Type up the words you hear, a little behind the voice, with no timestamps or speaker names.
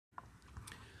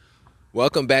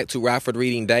Welcome back to Rockford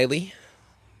Reading Daily.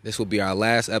 This will be our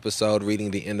last episode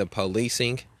reading The End of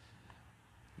Policing.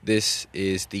 This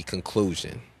is the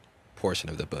conclusion portion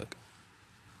of the book.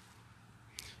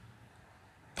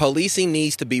 Policing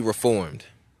needs to be reformed.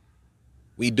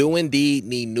 We do indeed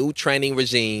need new training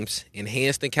regimes,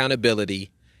 enhanced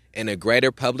accountability, and a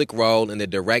greater public role in the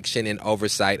direction and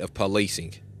oversight of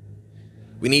policing.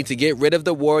 We need to get rid of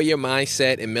the warrior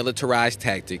mindset and militarized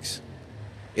tactics.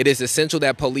 It is essential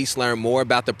that police learn more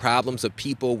about the problems of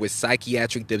people with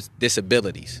psychiatric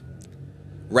disabilities.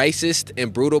 Racist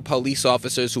and brutal police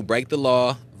officers who break the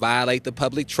law, violate the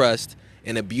public trust,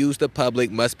 and abuse the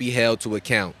public must be held to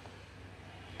account.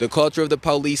 The culture of the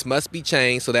police must be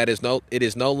changed so that it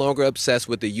is no longer obsessed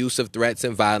with the use of threats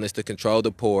and violence to control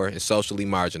the poor and socially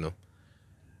marginal.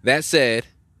 That said,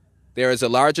 there is a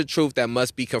larger truth that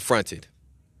must be confronted.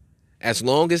 As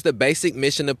long as the basic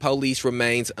mission of police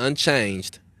remains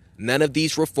unchanged, none of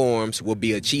these reforms will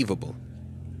be achievable.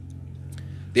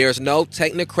 There is no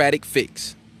technocratic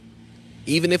fix.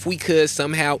 Even if we could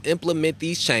somehow implement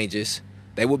these changes,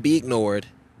 they would be ignored,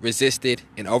 resisted,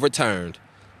 and overturned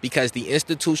because the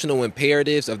institutional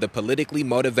imperatives of the politically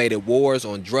motivated wars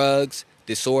on drugs,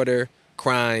 disorder,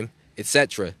 crime,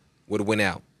 etc. would win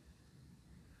out.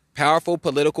 Powerful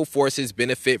political forces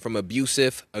benefit from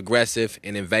abusive, aggressive,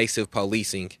 and invasive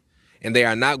policing, and they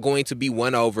are not going to be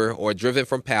won over or driven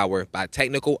from power by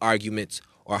technical arguments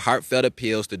or heartfelt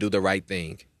appeals to do the right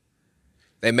thing.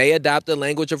 They may adopt the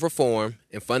language of reform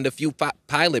and fund a few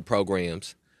pilot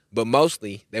programs, but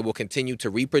mostly they will continue to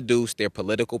reproduce their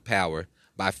political power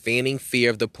by fanning fear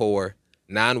of the poor,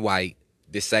 non-white,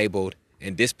 disabled,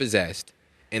 and dispossessed,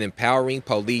 and empowering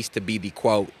police to be the,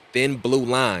 quote, thin blue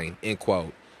line, end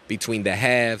quote, between the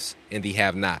haves and the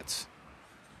have-nots.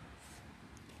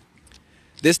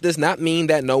 This does not mean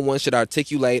that no one should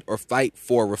articulate or fight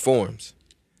for reforms.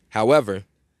 However,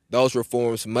 those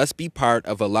reforms must be part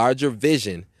of a larger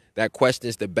vision that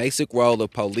questions the basic role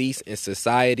of police in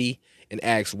society and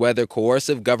asks whether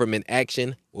coercive government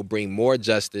action will bring more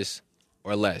justice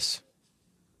or less.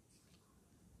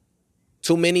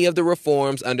 Too many of the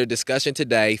reforms under discussion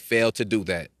today fail to do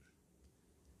that.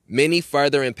 Many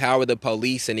further empower the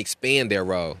police and expand their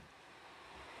role.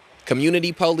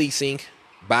 Community policing,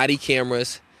 body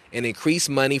cameras, and increased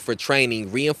money for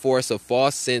training reinforce a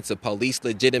false sense of police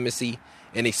legitimacy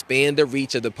and expand the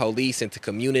reach of the police into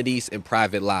communities and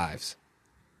private lives.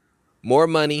 More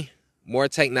money, more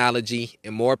technology,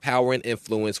 and more power and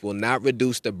influence will not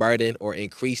reduce the burden or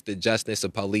increase the justness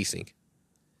of policing.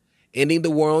 Ending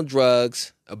the war on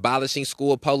drugs, abolishing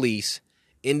school police,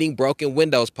 ending broken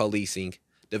windows policing,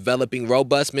 developing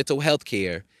robust mental health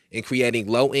care, and creating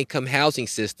low-income housing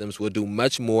systems will do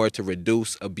much more to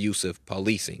reduce abusive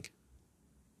policing.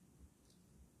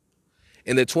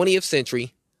 In the 20th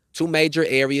century, two major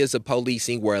areas of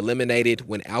policing were eliminated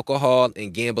when alcohol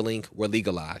and gambling were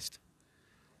legalized.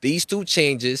 These two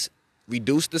changes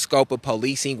reduced the scope of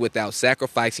policing without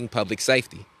sacrificing public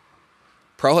safety.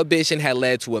 Prohibition had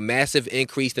led to a massive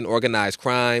increase in organized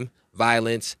crime,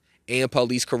 violence, and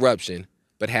police corruption,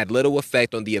 but had little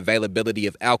effect on the availability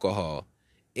of alcohol.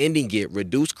 Ending it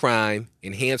reduced crime,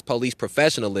 enhanced police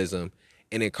professionalism,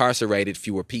 and incarcerated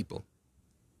fewer people.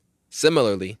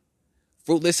 Similarly,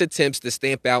 fruitless attempts to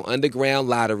stamp out underground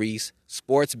lotteries,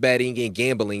 sports betting, and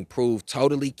gambling proved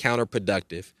totally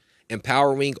counterproductive,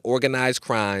 empowering organized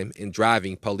crime and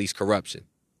driving police corruption.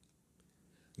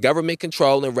 Government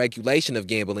control and regulation of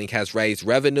gambling has raised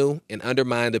revenue and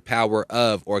undermined the power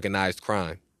of organized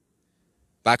crime.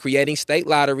 By creating state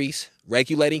lotteries,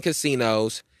 regulating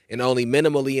casinos, and only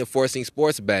minimally enforcing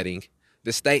sports betting,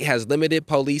 the state has limited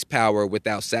police power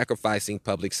without sacrificing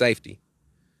public safety.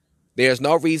 There is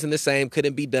no reason the same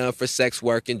couldn't be done for sex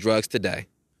work and drugs today.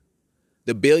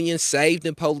 The billions saved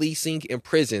in policing and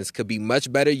prisons could be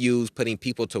much better used putting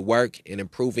people to work and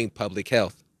improving public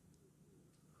health.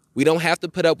 We don't have to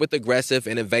put up with aggressive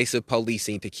and invasive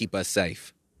policing to keep us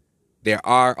safe. There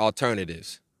are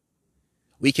alternatives.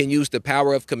 We can use the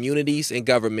power of communities and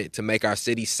government to make our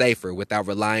cities safer without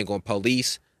relying on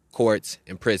police, courts,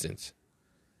 and prisons.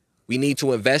 We need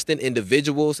to invest in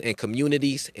individuals and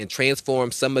communities and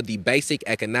transform some of the basic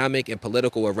economic and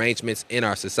political arrangements in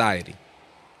our society.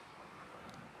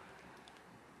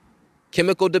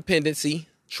 Chemical dependency,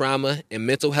 trauma, and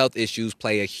mental health issues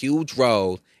play a huge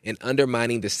role in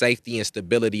undermining the safety and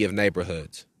stability of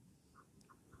neighborhoods.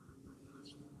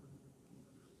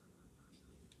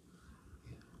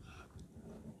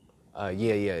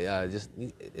 Just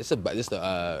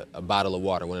a bottle of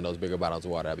water, one of those bigger bottles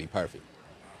of water. That'd be perfect.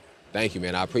 Thank you,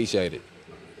 man. I appreciate it.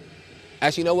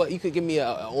 Actually, you know what? You could give me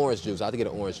an orange juice. I'll have to get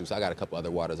an orange juice. I got a couple other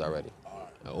waters already.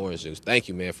 Orange juice. Thank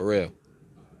you, man, for real.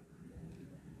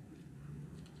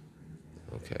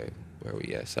 Okay, where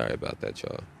we at? Sorry about that,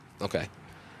 y'all. Okay.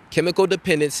 Chemical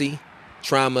dependency,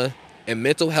 trauma, and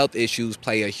mental health issues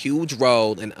play a huge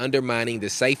role in undermining the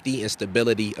safety and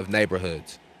stability of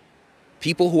neighborhoods.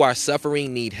 People who are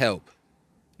suffering need help,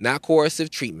 not coercive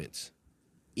treatments.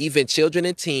 Even children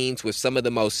and teens with some of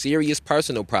the most serious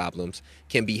personal problems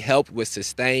can be helped with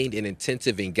sustained and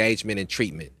intensive engagement and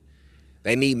treatment.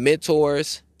 They need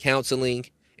mentors, counseling,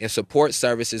 and support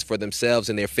services for themselves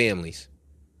and their families.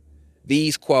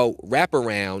 These, quote,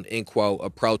 wraparound, end quote,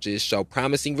 approaches show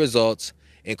promising results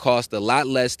and cost a lot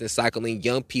less than cycling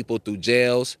young people through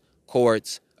jails,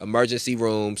 courts, emergency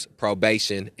rooms,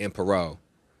 probation, and parole.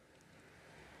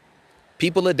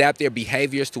 People adapt their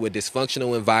behaviors to a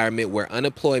dysfunctional environment where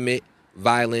unemployment,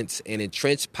 violence, and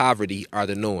entrenched poverty are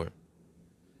the norm.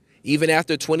 Even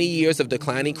after 20 years of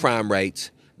declining crime rates,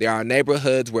 there are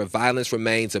neighborhoods where violence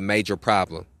remains a major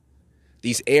problem.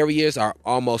 These areas are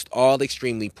almost all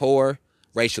extremely poor,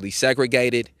 racially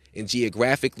segregated, and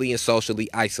geographically and socially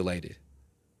isolated.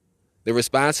 The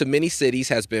response of many cities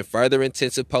has been further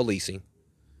intensive policing.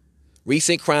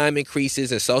 Recent crime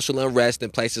increases and social unrest in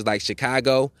places like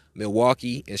Chicago,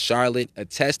 Milwaukee, and Charlotte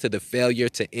attest to the failure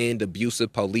to end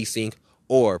abusive policing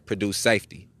or produce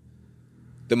safety.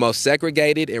 The most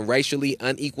segregated and racially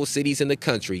unequal cities in the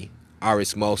country are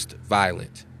its most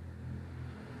violent.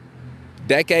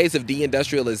 Decades of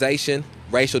deindustrialization,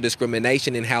 racial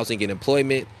discrimination in housing and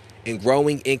employment, and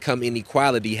growing income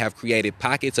inequality have created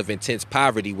pockets of intense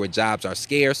poverty where jobs are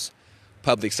scarce,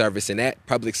 public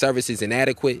services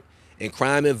inadequate, and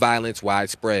crime and violence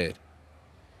widespread.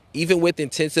 Even with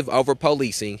intensive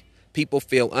over-policing, people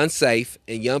feel unsafe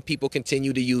and young people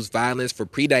continue to use violence for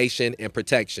predation and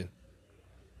protection.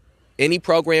 Any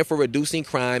program for reducing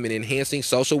crime and enhancing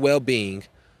social well-being,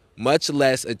 much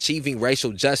less achieving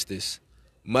racial justice,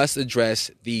 must address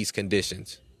these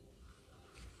conditions.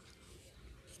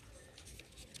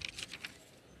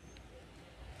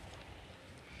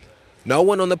 No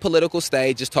one on the political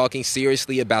stage is talking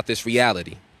seriously about this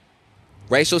reality.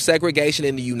 Racial segregation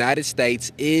in the United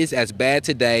States is as bad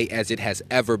today as it has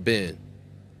ever been.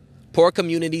 Poor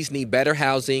communities need better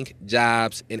housing,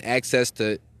 jobs, and access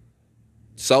to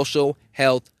social,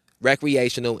 health,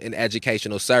 recreational, and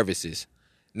educational services,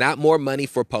 not more money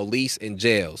for police and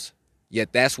jails.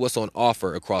 Yet that's what's on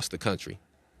offer across the country.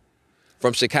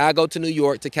 From Chicago to New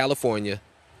York to California,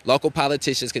 local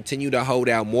politicians continue to hold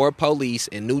out more police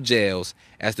and new jails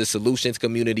as the solution to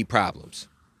community problems.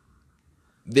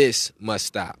 This must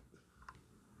stop.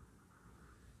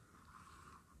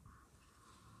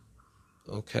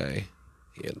 Okay,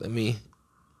 here, let me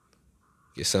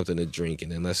get something to drink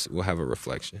and then we'll have a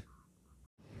reflection.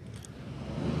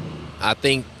 I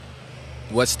think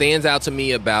what stands out to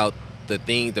me about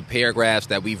the paragraphs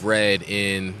that we've read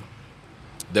in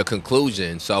the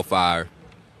conclusion so far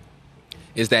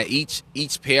is that each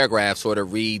paragraph sort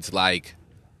of reads like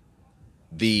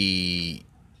the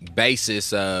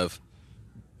basis of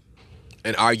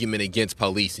an argument against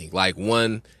policing. Like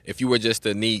one, if you were just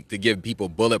to give people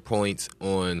bullet points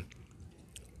on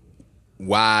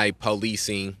why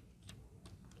policing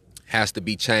has to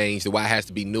be changed, why it has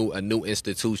to be a new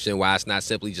institution, why it's not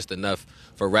simply just enough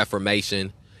for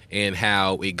reformation, and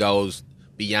how it goes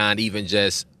beyond even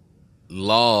just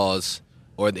laws,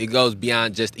 or it goes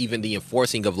beyond just even the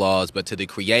enforcing of laws, but to the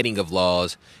creating of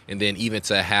laws, and then even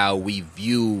to how we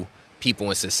view people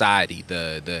in society,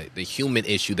 the human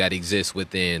issue that exists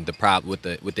within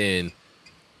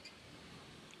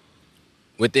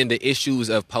within the issues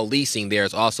of policing.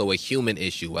 There's also a human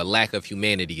issue, a lack of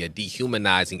humanity, a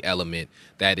dehumanizing element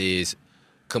that is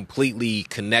completely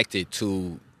connected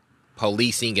to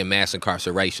policing and mass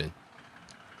incarceration.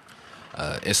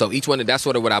 And so that's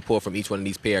sort of what I pull from each one of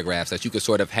these paragraphs, that you could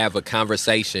sort of have a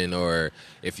conversation, or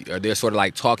they're sort of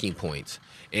like talking points.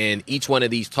 And each one of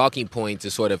these talking points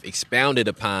is sort of expounded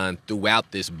upon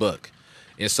throughout this book.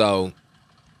 And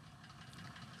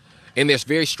they're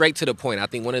very straight to the point. I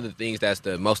think one of the things that's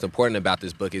the most important about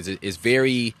this book is it's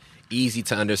very easy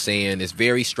to understand. It's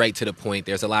very straight to the point.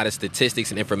 There's a lot of statistics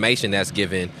and information that's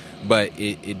given, but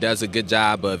it does a good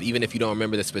job of, even if you don't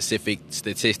remember the specific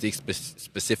statistics,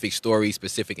 specific stories,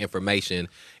 specific information,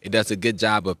 it does a good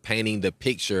job of painting the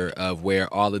picture of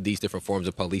where all of these different forms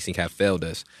of policing have failed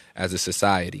us as a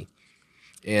society.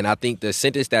 And I think the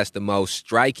sentence that's the most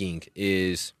striking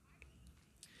is,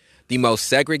 the most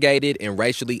segregated and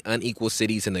racially unequal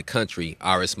cities in the country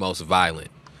are its most violent.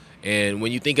 And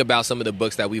when you think about some of the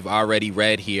books that we've already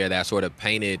read here that sort of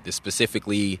painted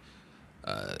specifically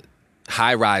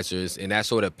high risers, and that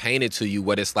sort of painted to you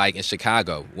what it's like in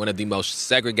Chicago, one of the most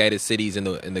segregated cities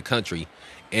in the country,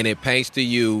 and it paints to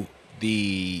you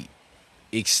the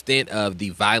extent of the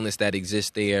violence that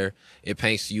exists there. It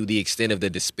paints to you the extent of the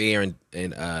despair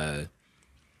and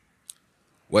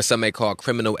what some may call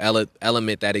criminal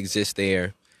element that exists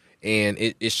there, and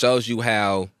it shows you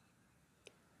how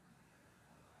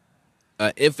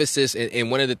emphasis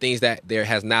and one of the things that there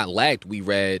has not lacked, we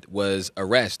read, was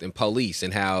arrest and police,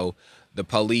 and how the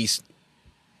police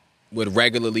would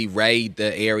regularly raid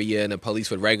the area, and the police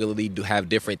would regularly have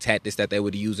different tactics that they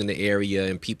would use in the area,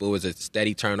 and people was a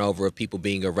steady turnover of people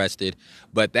being arrested.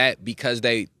 But that, because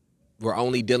they were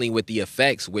only dealing with the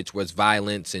effects, which was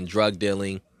violence and drug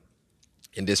dealing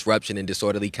and disruption and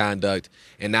disorderly conduct,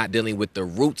 and not dealing with the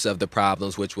roots of the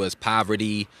problems, which was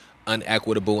poverty,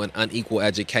 unequitable and unequal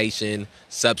education,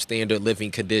 substandard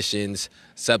living conditions,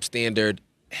 substandard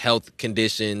health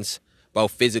conditions,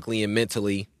 both physically and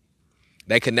mentally,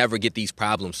 they could never get these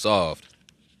problems solved.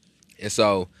 And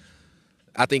so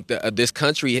I think this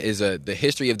country the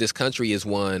history of this country is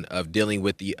one of dealing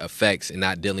with the effects and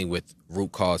not dealing with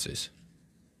root causes.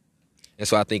 And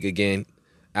so I think, again,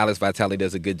 Alex Vitale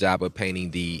does a good job of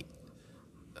putting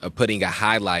a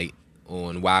highlight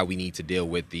on why we need to deal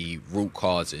with the root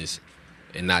causes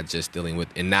and not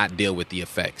deal with the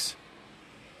effects.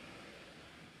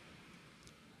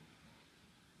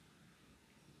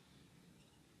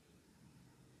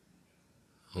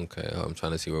 Okay, I'm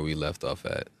trying to see where we left off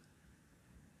at.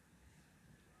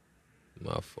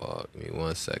 My fault. Give me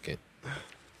 1 second.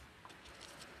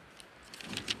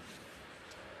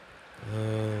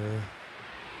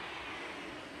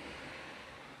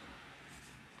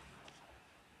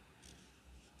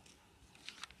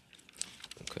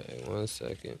 Okay, 1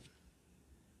 second.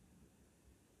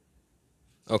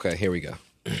 Okay, here we go.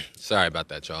 Sorry about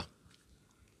that, y'all.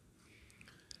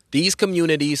 These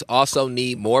communities also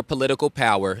need more political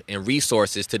power and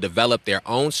resources to develop their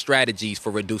own strategies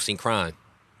for reducing crime.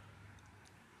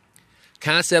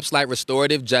 Concepts like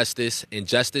restorative justice and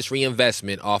justice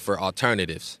reinvestment offer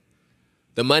alternatives.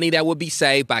 The money that would be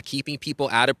saved by keeping people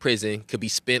out of prison could be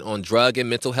spent on drug and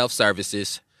mental health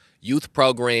services, youth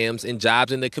programs, and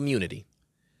jobs in the community.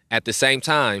 At the same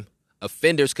time,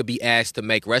 offenders could be asked to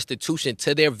make restitution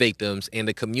to their victims and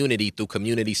the community through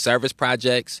community service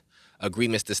projects,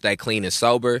 agreements to stay clean and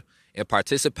sober, and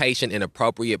participation in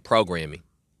appropriate programming.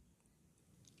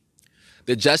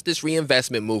 The justice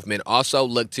reinvestment movement also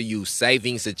looked to use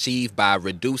savings achieved by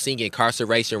reducing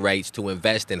incarceration rates to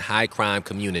invest in high-crime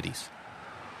communities.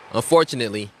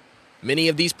 Unfortunately, many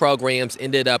of these programs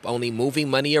ended up only moving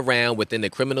money around within the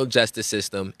criminal justice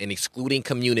system and excluding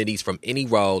communities from any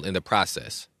role in the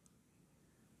process.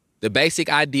 The basic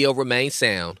ideal remains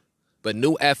sound, but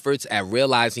new efforts at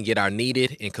realizing it are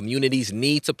needed, and communities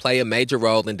need to play a major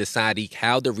role in deciding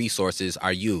how the resources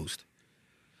are used.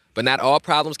 But not all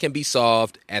problems can be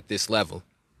solved at this level.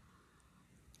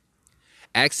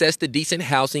 Access to decent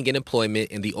housing and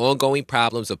employment and the ongoing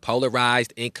problems of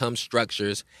polarized income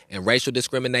structures and racial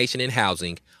discrimination in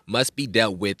housing must be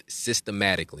dealt with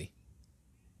systemically.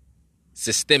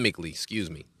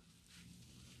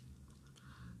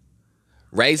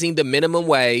 Raising the minimum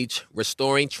wage,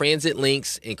 restoring transit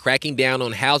links, and cracking down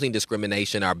on housing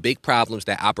discrimination are big problems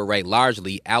that operate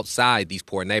largely outside these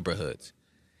poor neighborhoods.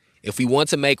 If we want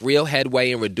to make real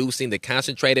headway in reducing the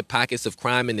concentrated pockets of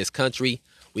crime in this country,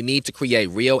 we need to create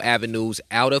real avenues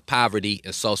out of poverty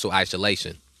and social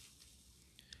isolation.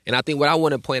 And I think what I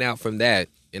want to point out from that,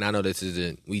 and I know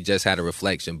we just had a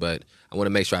reflection, but I want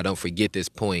to make sure I don't forget this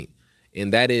point,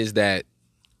 and that is that,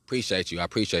 I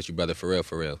appreciate you, brother, for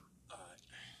real.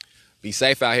 Be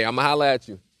safe out here. I'm going to holler at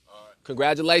you. All right.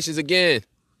 Congratulations again.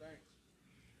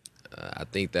 Thanks. I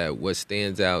think that what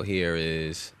stands out here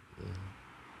is...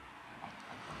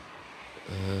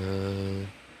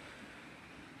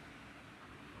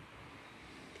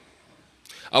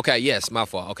 okay, yes, my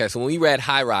fault. Okay, so when we read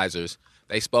High Risers,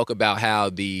 they spoke about how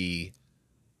the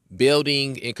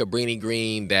building in Cabrini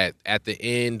Green, that at the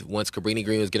end, once Cabrini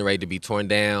Green was getting ready to be torn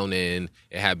down and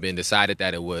it had been decided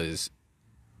that it was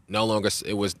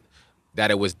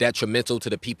detrimental to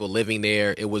the people living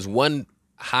there. It was one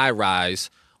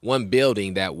one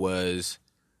building that was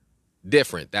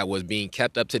different, that was being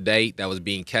kept up to date, that was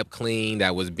being kept clean,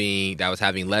 that was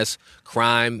having less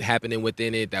crime happening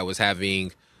within it, that was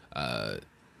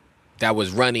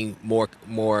running more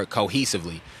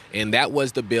cohesively. And that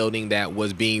was the building that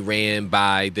was being ran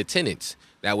by the tenants,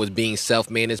 that was being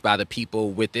self-managed by the people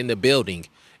within the building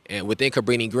and within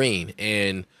Cabrini Green.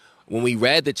 And when we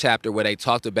read the chapter where they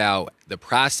talked about the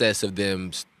process of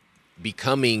them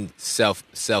becoming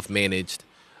self-managed,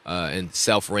 and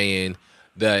self-ran.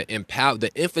 The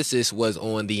emphasis was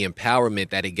on the empowerment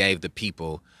that it gave the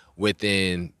people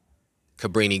within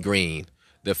Cabrini Green.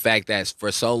 The fact that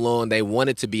for so long they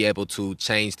wanted to be able to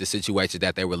change the situation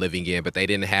that they were living in, but they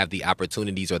didn't have the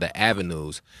opportunities or the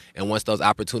avenues. And once those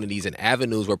opportunities and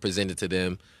avenues were presented to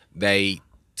them, they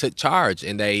took charge.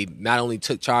 And they not only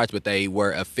took charge, but they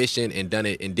were efficient and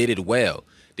did it well.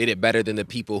 Did it better than the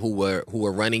people who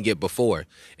were running it before.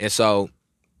 And so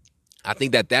I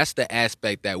think that that's the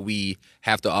aspect that we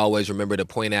have to always remember to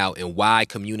point out, and why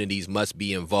communities must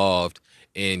be involved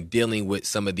in dealing with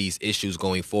some of these issues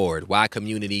going forward. Why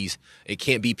communities, it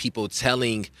can't be people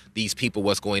telling these people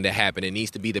what's going to happen. It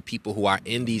needs to be the people who are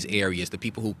in these areas, the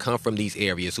people who come from these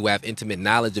areas, who have intimate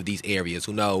knowledge of these areas,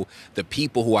 who know the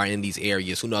people who are in these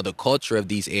areas, who know the culture of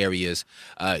these areas,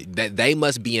 that they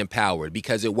must be empowered,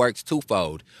 because it works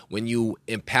twofold. When you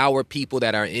empower people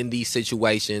that are in these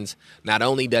situations, not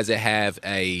only does it have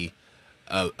a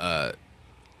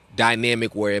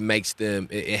dynamic where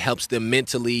it helps them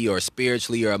mentally or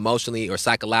spiritually or emotionally or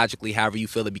psychologically, however you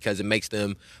feel it, because it makes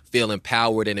them feel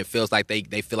empowered and it feels like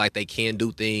they feel like they can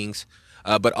do things.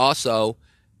 But also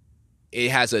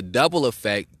it has a double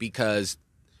effect, because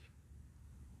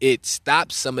it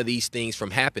stops some of these things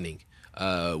from happening.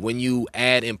 When you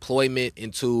add employment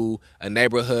into a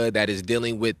neighborhood that is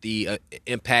dealing with the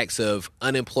impacts of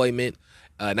unemployment,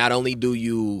 not only do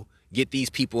you get these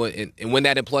people, and when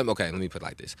that employment, okay, let me put it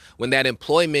like this. When that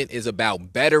employment is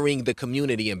about bettering the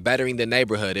community and bettering the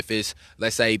neighborhood, if it's,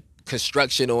 let's say,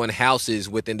 construction on houses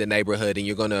within the neighborhood, and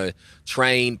you're going to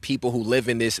train people who live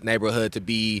in this neighborhood to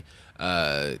be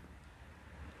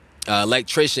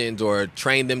electricians, or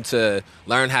train them to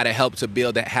learn how to help to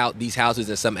build these houses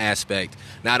in some aspect,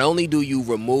 not only do you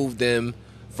remove them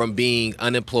from being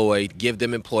unemployed, give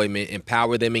them employment,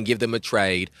 empower them, and give them a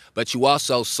trade, but you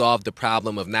also solve the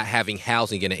problem of not having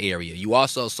housing in an area. You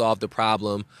also solve the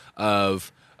problem of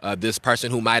this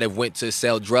person who might have went to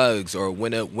sell drugs or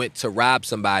went to rob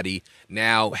somebody,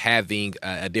 now having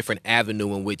a different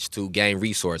avenue in which to gain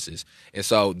resources. And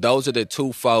so those are the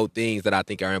twofold things that I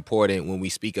think are important when we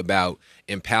speak about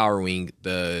empowering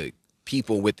the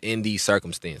people within these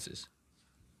circumstances.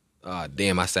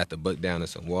 Damn, I sat the book down in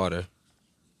some water.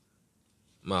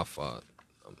 My fault.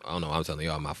 I don't know. I'm telling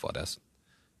y'all my fault.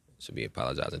 Should be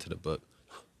apologizing to the book.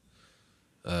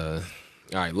 All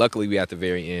right. Luckily, we at the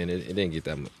very end. It didn't get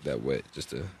that wet.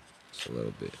 Just a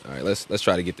little bit. All right. Let's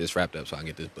try to get this wrapped up so I can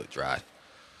get this book dry.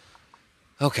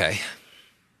 Okay.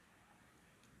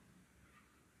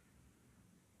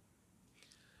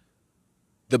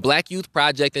 The Black Youth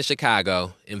Project in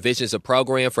Chicago envisions a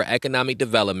program for economic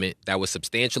development that would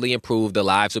substantially improve the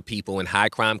lives of people in high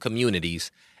crime communities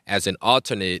as an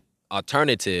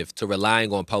alternative to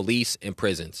relying on police and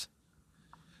prisons.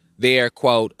 Their,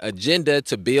 quote, agenda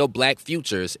to build black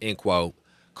futures, end quote,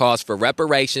 calls for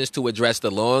reparations to address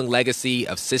the long legacy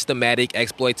of systematic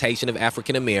exploitation of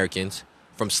African Americans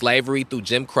from slavery through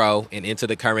Jim Crow and into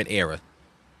the current era.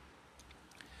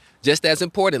 Just as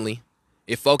importantly,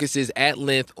 it focuses at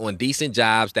length on decent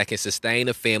jobs that can sustain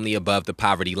a family above the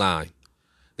poverty line.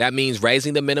 That means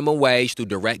raising the minimum wage through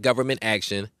direct government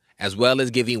action, as well as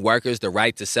giving workers the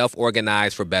right to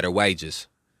self-organize for better wages.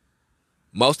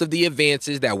 Most of the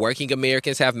advances that working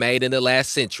Americans have made in the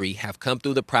last century have come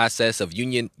through the process of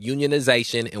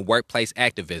unionization and workplace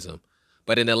activism.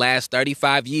 But in the last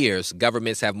 35 years,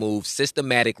 governments have moved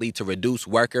systematically to reduce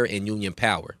worker and union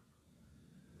power.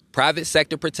 Private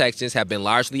sector protections have been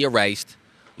largely erased,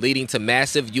 leading to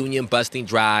massive union-busting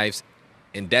drives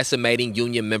and decimating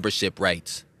union membership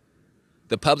rates.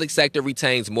 The public sector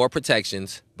retains more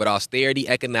protections, but austerity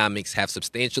economics have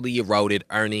substantially eroded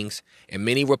earnings, and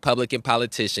many Republican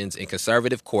politicians and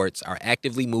conservative courts are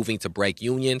actively moving to break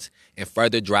unions and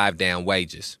further drive down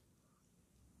wages.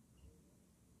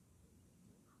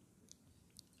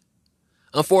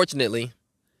 Unfortunately,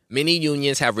 many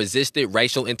unions have resisted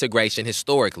racial integration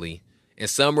historically, and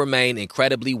some remain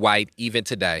incredibly white even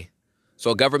today.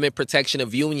 So government protection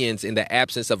of unions in the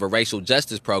absence of a racial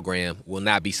justice program will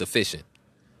not be sufficient.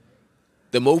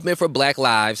 The Movement for Black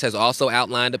Lives has also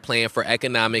outlined a plan for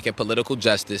economic and political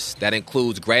justice that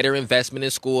includes greater investment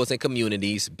in schools and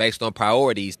communities based on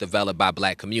priorities developed by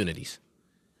black communities.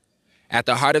 At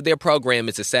the heart of their program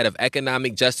is a set of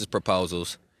economic justice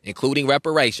proposals, including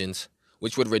reparations,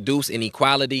 which would reduce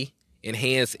inequality,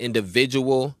 enhance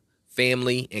individual,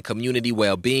 family, and community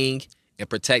well-being, and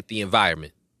protect the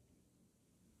environment.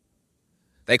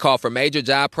 They call for major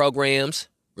job programs,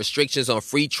 restrictions on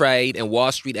free trade and Wall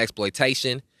Street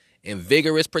exploitation, and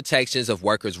vigorous protections of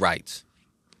workers' rights.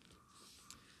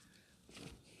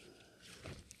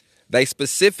 They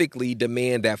specifically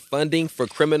demand that funding for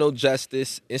criminal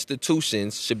justice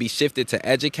institutions should be shifted to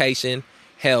education,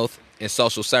 health, and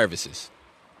social services.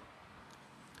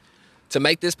 To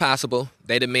make this possible,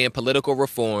 they demand political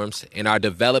reforms and are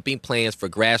developing plans for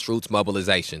grassroots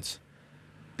mobilizations.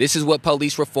 This is what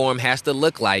police reform has to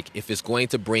look like if it's going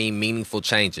to bring meaningful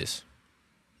changes.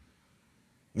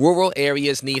 Rural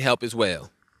areas need help as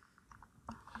well.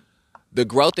 The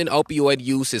growth in opioid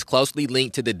use is closely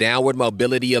linked to the downward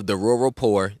mobility of the rural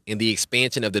poor and the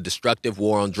expansion of the destructive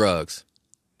war on drugs.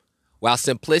 While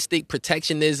simplistic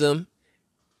protectionism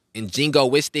and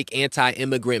jingoistic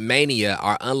anti-immigrant mania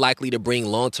are unlikely to bring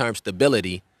long-term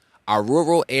stability, our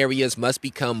rural areas must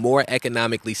become more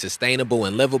economically sustainable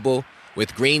and livable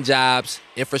with green jobs,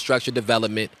 infrastructure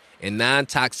development, and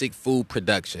non-toxic food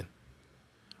production.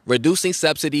 Reducing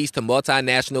subsidies to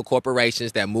multinational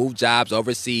corporations that move jobs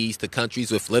overseas to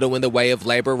countries with little in the way of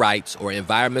labor rights or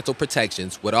environmental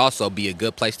protections would also be a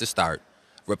good place to start,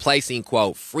 replacing,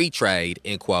 quote, free trade,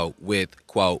 end quote, with,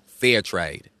 quote, fair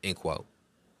trade, end quote.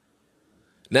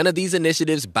 None of these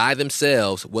initiatives by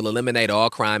themselves will eliminate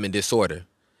all crime and disorder.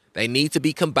 They need to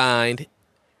be combined,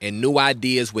 and new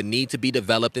ideas would need to be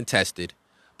developed and tested,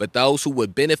 but those who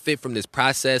would benefit from this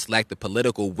process lack the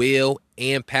political will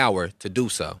and power to do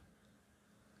so.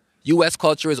 U.S.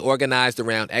 culture is organized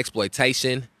around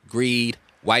exploitation, greed,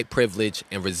 white privilege,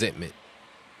 and resentment.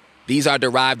 These are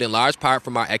derived in large part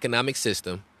from our economic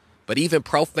system, but even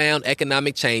profound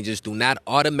economic changes do not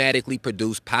automatically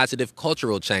produce positive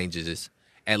cultural changes,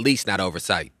 at least not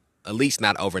overnight.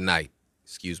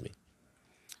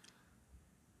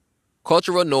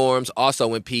 Cultural norms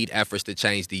also impede efforts to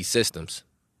change these systems.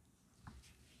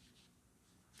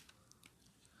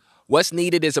 What's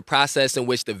needed is a process in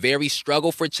which the very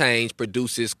struggle for change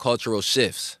produces cultural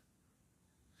shifts.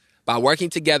 By working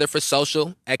together for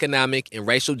social, economic, and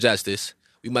racial justice,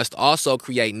 we must also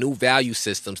create new value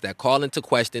systems that call into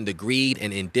question the greed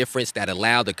and indifference that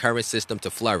allow the current system to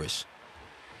flourish.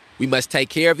 We must take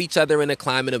care of each other in a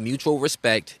climate of mutual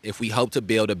respect if we hope to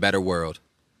build a better world.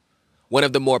 One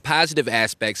of the more positive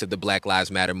aspects of the Black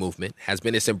Lives Matter movement has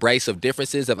been its embrace of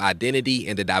differences of identity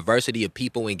and the diversity of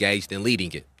people engaged in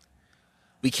leading it.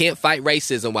 We can't fight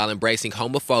racism while embracing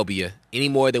homophobia any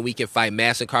more than we can fight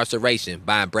mass incarceration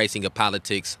by embracing a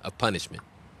politics of punishment.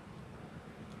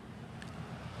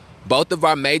 Both of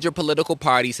our major political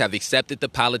parties have accepted the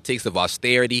politics of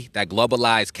austerity that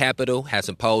globalized capital has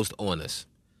imposed on us.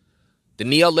 The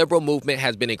neoliberal movement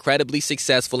has been incredibly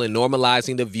successful in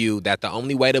normalizing the view that the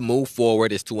only way to move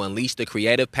forward is to unleash the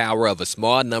creative power of a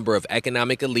small number of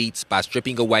economic elites by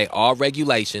stripping away all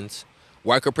regulations,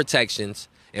 worker protections,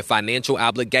 and financial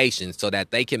obligations so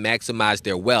that they can maximize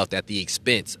their wealth at the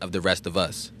expense of the rest of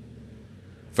us.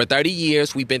 For 30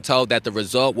 years, we've been told that the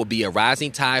result will be a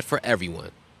rising tide for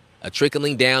everyone, a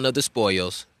trickling down of the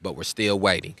spoils, but we're still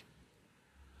waiting.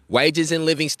 Wages and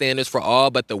living standards for all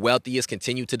but the wealthiest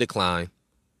continue to decline.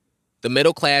 The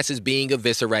middle class is being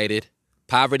eviscerated,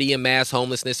 poverty and mass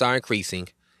homelessness are increasing,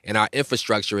 and our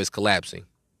infrastructure is collapsing.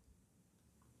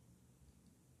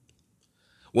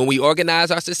 When we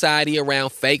organize our society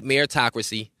around fake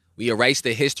meritocracy, we erase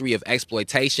the history of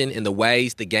exploitation in the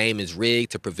ways the game is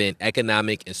rigged to prevent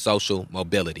economic and social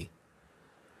mobility.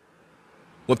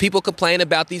 When people complain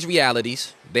about these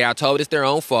realities, they are told it's their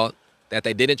own fault, that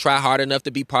they didn't try hard enough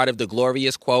to be part of the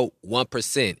glorious, quote,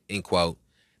 1%, end quote,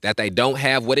 that they don't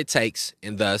have what it takes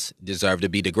and thus deserve to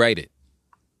be degraded.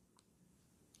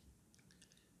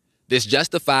 This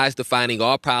justifies defining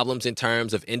all problems in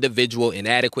terms of individual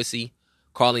inadequacy,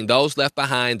 calling those left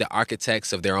behind the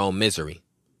architects of their own misery.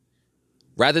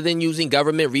 Rather than using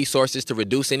government resources to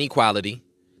reduce inequality,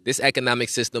 this economic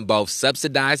system both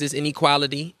subsidizes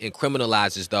inequality and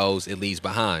criminalizes those it leaves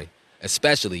behind,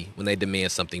 especially when they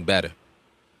demand something better.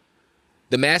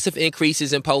 The massive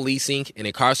increases in policing and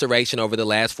incarceration over the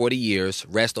last 40 years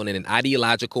rest on an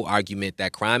ideological argument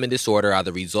that crime and disorder are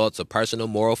the results of personal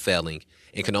moral failing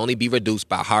and can only be reduced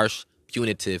by harsh,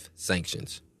 punitive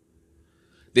sanctions.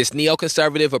 This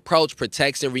neoconservative approach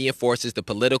protects and reinforces the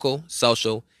political,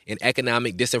 social, and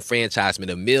economic disenfranchisement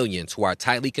of millions who are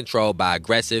tightly controlled by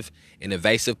aggressive and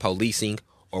invasive policing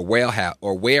or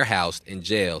warehoused in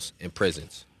jails and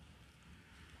prisons.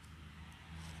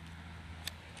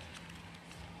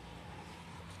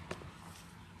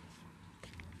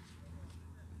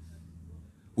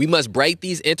 We must break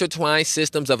these intertwined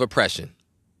systems of oppression.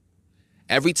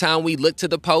 Every time we look to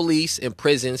the police and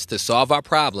prisons to solve our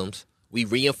problems, we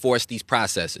reinforce these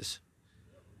processes.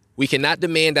 We cannot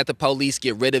demand that the police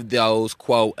get rid of those,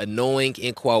 quote, annoying,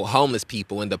 end quote, homeless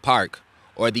people in the park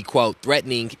or the, quote,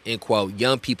 threatening, end quote,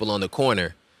 young people on the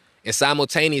corner and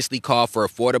simultaneously call for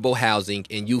affordable housing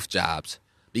and youth jobs,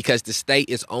 because the state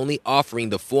is only offering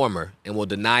the former and will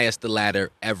deny us the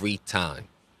latter every time.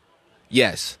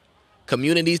 Yes,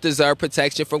 communities deserve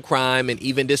protection from crime and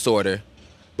even disorder,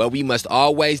 but we must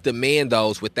always demand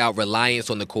those without reliance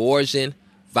on the coercion,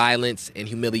 violence, and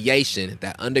humiliation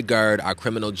that undergird our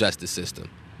criminal justice system.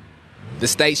 The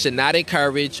state should not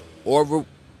encourage The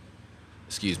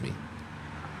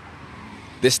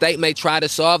state may try to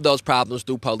solve those problems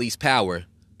through police power,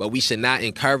 but we should not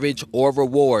encourage or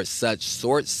reward such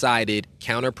short-sighted,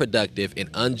 counterproductive, and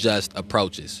unjust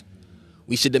approaches.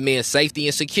 We should demand safety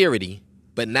and security,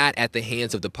 but not at the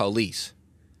hands of the police.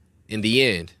 In the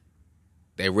end,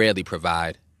 they rarely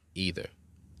provide either.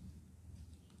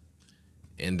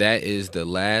 And that is the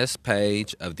last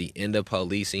page of The End of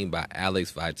Policing by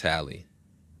Alex Vitale.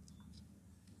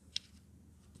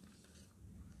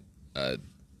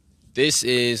 This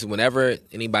is, whenever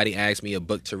anybody asks me a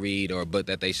book to read or a book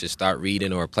that they should start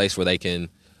reading or a place where they can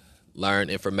learn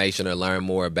information or learn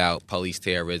more about police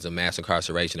terrorism, mass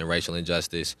incarceration, and racial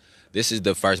injustice, this is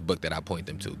the first book that I point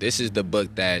them to. This is the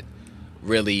book that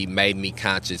really made me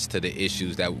conscious to the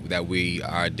issues that we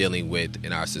are dealing with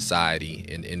in our society,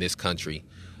 in this country.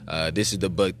 This is the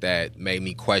book that made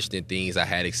me question things I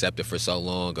had accepted for so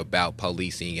long about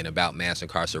policing and about mass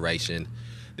incarceration.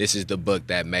 This is the book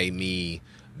that made me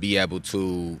be able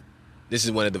to, this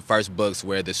is one of the first books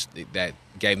where that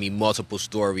gave me multiple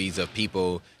stories of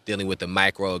people dealing with the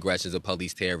microaggressions of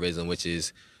police terrorism, which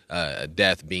is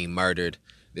death, being murdered.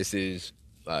 This is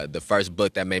the first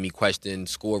book that made me question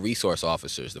school resource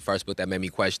officers. The first book that made me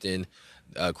question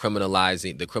the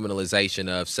criminalization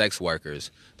of sex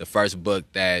workers. The first book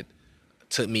that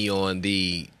took me on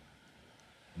the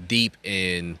deep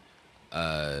and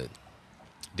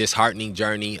disheartening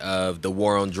journey of the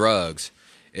war on drugs.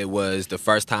 It was the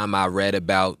first time I read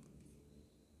about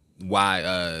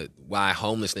why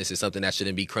homelessness is something that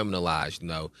shouldn't be criminalized,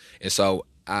 And so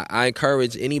I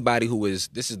encourage anybody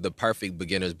this is the perfect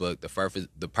beginner's book, the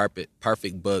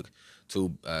perfect book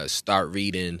to start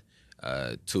reading,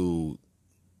 to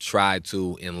try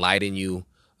to enlighten you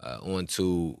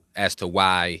as to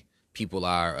why people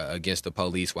are against the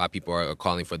police, why people are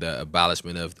calling for the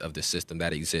abolishment of the system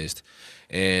that exists.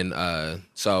 And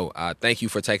so thank you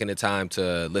for taking the time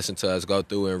to listen to us go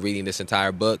through and reading this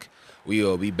entire book. We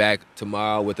will be back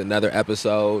tomorrow with another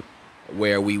episode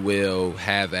where we will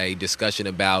have a discussion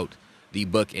about the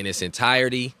book in its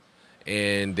entirety.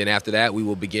 And then after that, we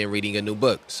will begin reading a new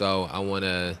book. So I want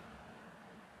to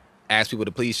ask people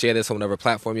to please share this on whatever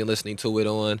platform you're listening to it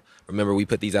on. Remember, we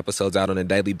put these episodes out on a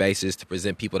daily basis to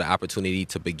present people the opportunity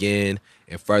to begin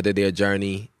and further their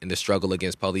journey in the struggle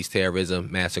against police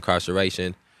terrorism, mass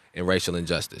incarceration, and racial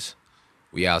injustice.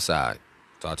 We outside.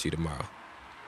 Talk to you tomorrow.